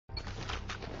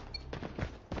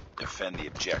Defend the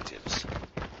objectives.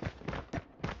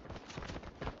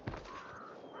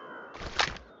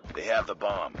 They have the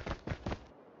bomb.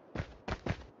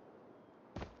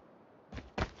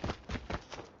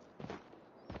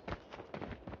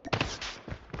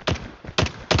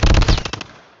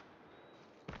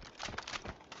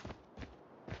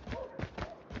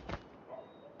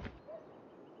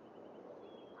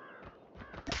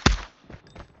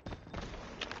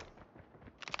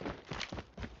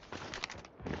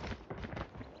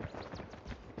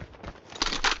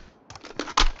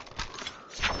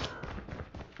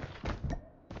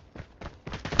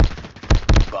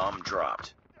 Bomb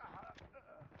dropped.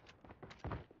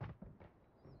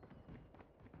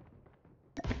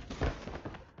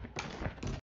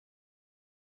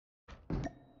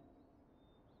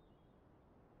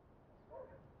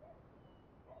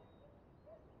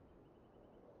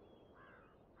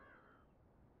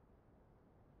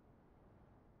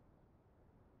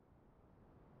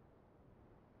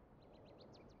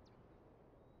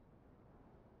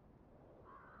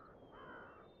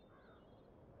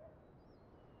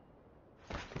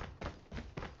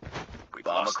 We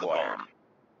lost the bomb.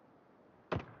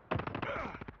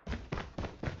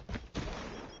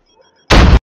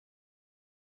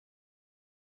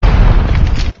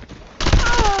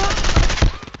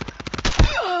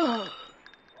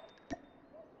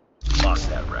 Lost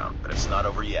that round, but it's not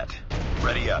over yet.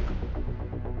 Ready up.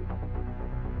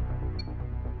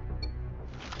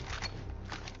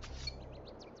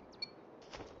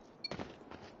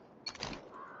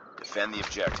 Defend the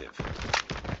objective.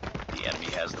 The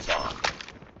enemy has the bomb.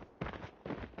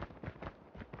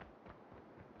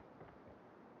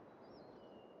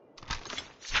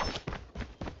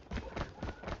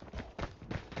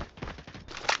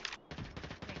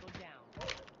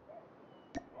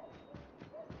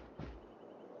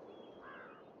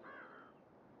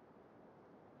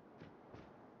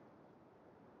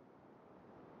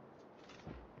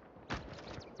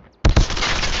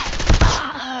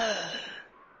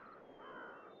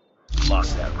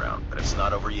 Lost that round, but it's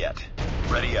not over yet.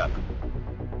 Ready up.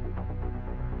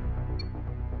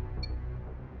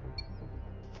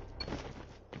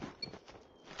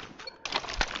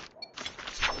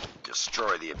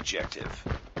 Destroy the objective.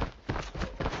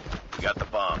 We got the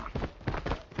bomb.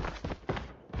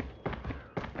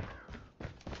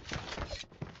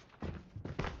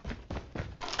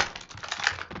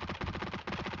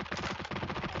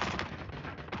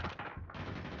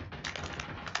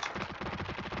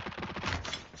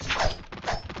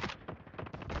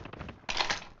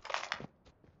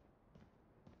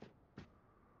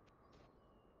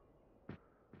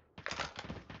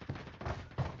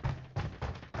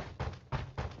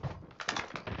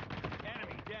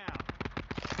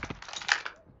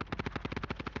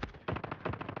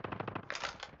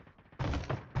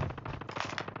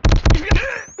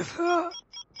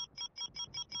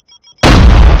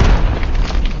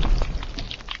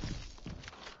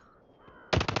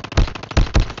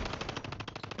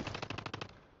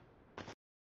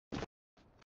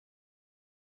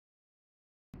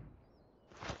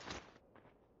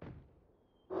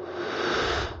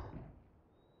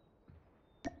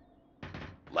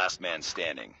 Last man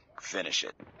standing. Finish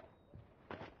it.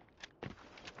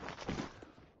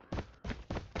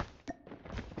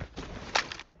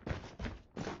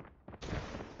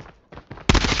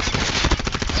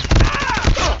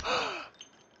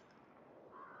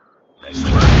 Nice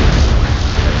work.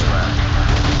 Next round.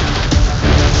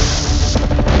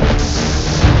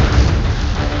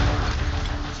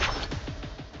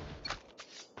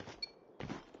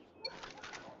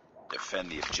 Defend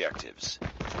the objectives.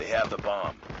 They have the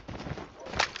bomb.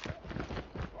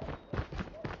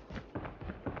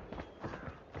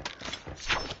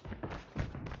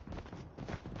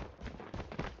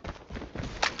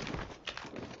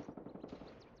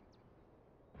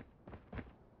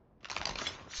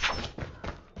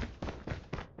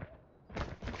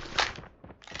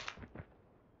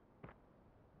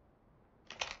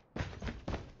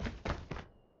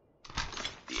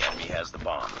 The enemy has the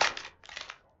bomb.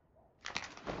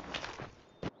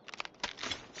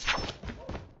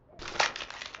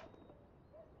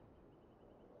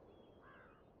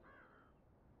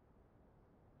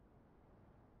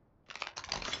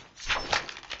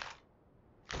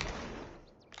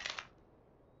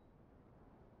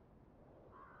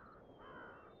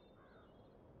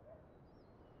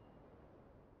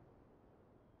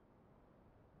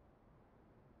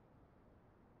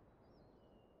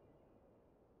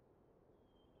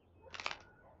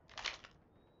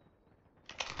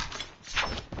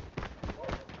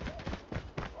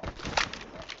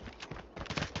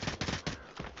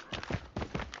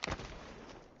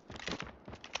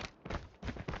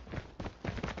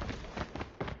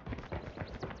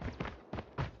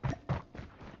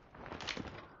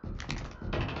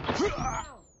 Not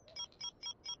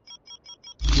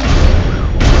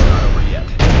over yet.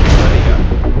 Ready up.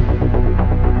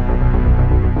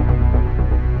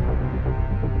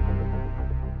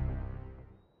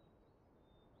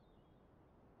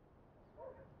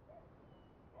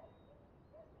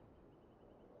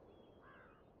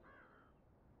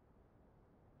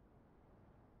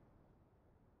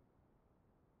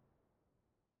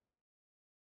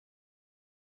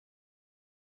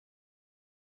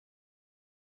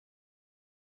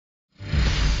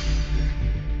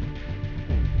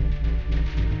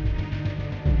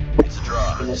 It's a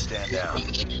draw. Stand down.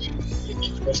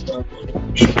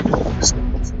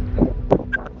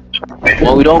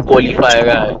 But we don't qualify,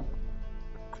 right?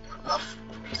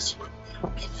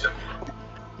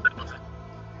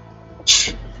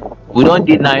 We don't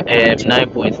did 9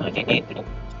 points on the day 3.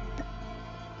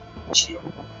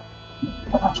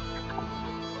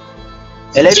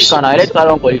 Electrical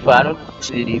don't qualify. I don't know if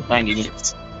they find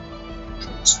it.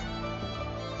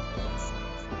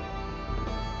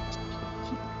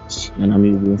 And I'm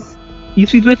able.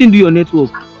 If it's waiting, do your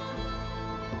network.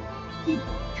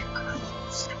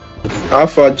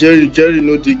 Alpha Jerry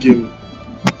no the game.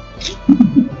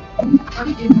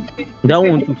 That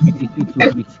one to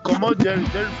fit. Come on, Jerry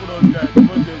full on guy. Come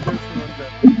on, Jerry full on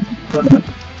guy.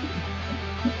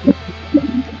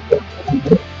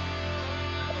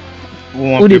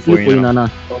 Who they play for you,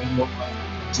 Nana?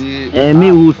 And me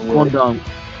who come down.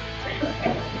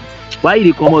 Why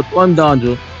you come out? Come down,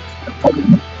 Joe.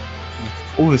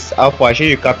 Who's Alpha? I show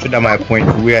you captured at my point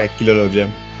where I kill all of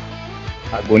them.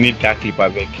 I go need that clip, I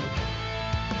beg.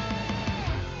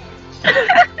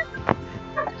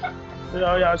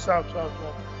 Yeah, sharp.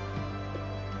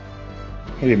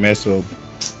 Hey, mess up.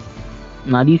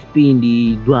 Now this pain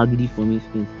the do agree for me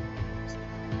space.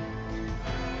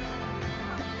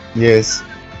 Yes.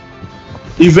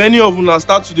 If any of una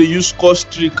start to dey use score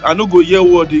streak, I no go hear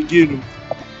word again.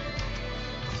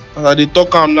 As I dey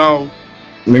talk am now.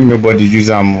 Make nobody use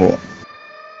them more.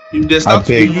 If they start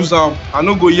to dey use am, I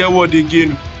no go hear word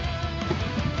again.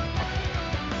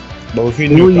 But if you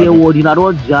No nuke, hear word in a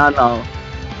road jar now.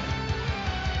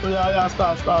 Yeah,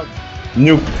 start.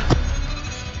 nuke.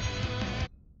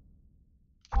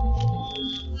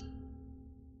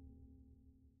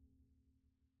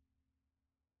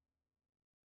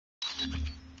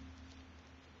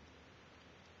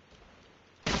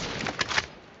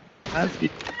 That's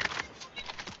it.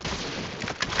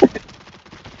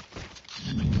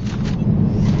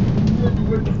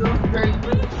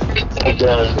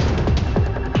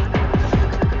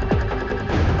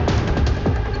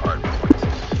 Hard point.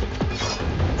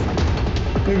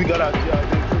 Maybe got out.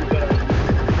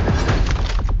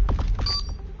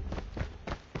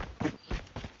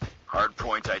 Hard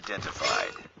point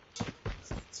identified.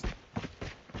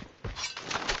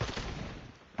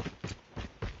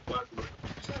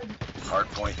 Hard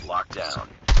point locked down.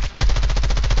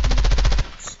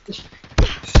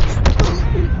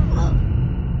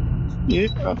 Yeah.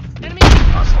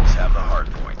 Hostiles have the hard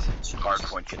point. Hard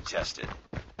point contested.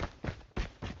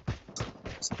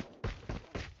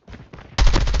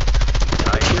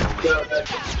 Nice lead.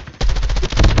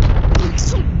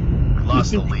 We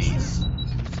lost the lead.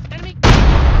 Enemy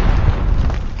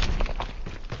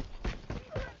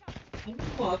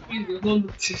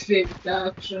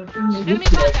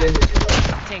contact.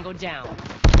 Tango down.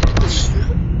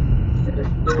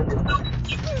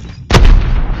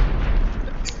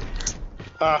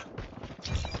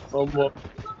 One more.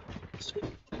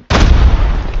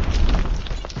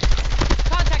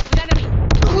 Contact with enemy.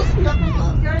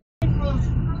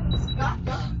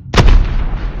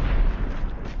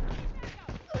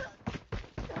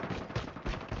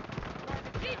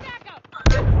 Need backup.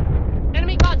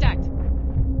 Enemy contact.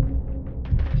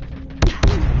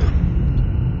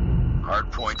 Hard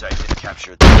point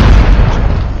captured.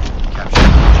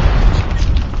 Captured.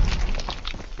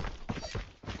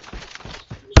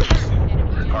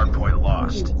 Hard point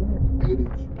lost.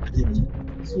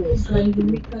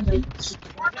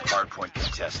 Hard point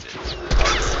contested.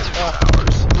 Hard point is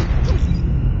ours.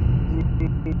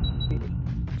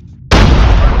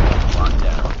 Hard point locked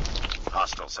down.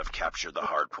 Hostiles have captured the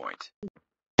hard point.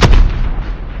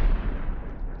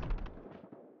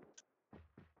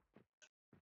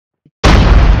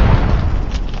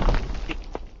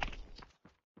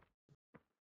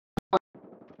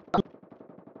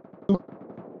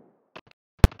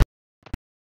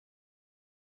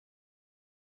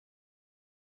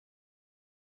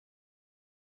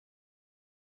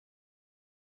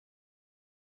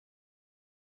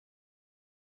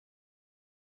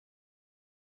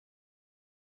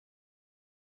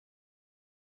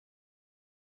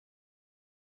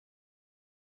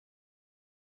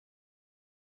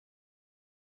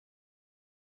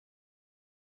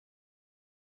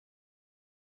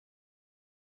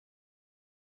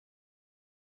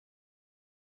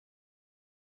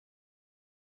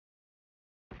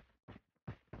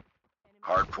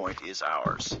 Hardpoint is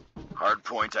ours.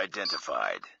 Hardpoint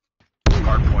identified.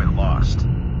 Hardpoint lost.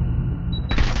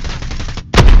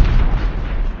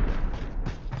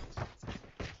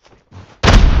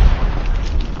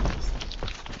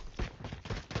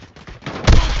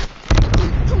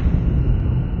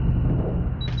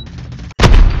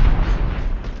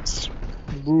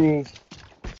 Bro.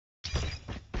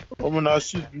 I'm gonna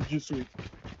shoot you this way.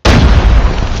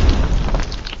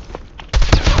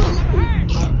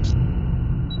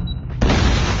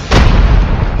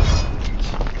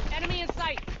 Enemy in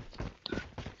sight.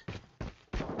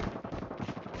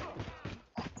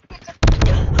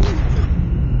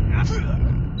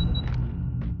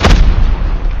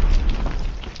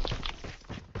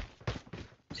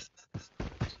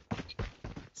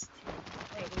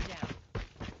 Tango down.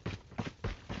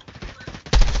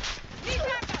 Need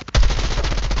backup.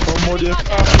 Come on, Enemy there.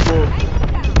 contact. Bro.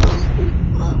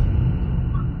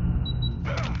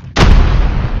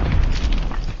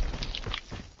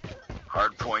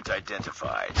 Hardpoint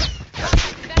identified.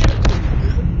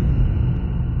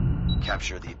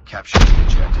 Capture the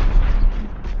objective.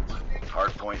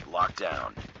 Hardpoint locked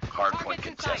down. Hardpoint Target's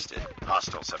in contested.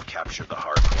 Hostiles have captured the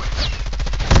hardpoint.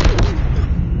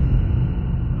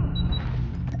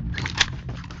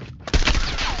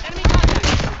 Enemy contact.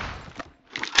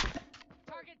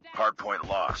 Target down. Hardpoint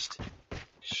lost.